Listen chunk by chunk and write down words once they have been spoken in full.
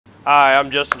Hi, I'm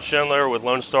Justin Schindler with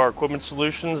Lonestar Equipment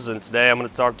Solutions, and today I'm going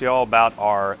to talk to you all about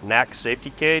our Knaack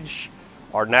safety cage.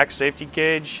 Our Knaack safety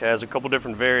cage has a couple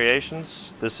different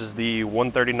variations. This is the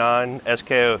 139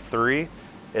 SK03.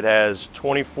 It has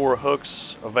 24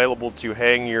 hooks available to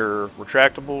hang your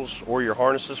retractables or your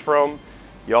harnesses from.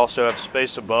 You also have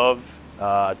space above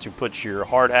to put your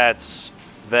hard hats,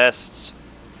 vests,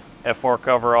 FR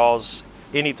coveralls,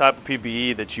 any type of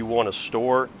PPE that you want to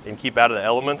store and keep out of the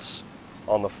elements.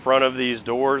 On the front of these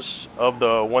doors of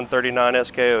the 139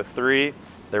 SK03,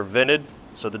 they're vented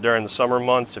so that during the summer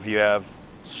months, if you have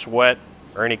sweat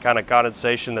or any kind of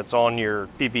condensation that's on your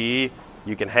PPE,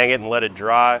 you can hang it and let it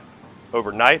dry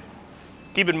overnight.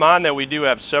 Keep in mind that we do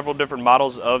have several different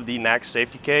models of the Knaack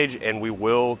safety cage, and we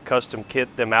will custom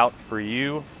kit them out for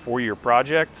you for your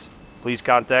project. Please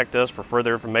contact us for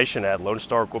further information at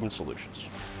Lonestar Equipment Solutions.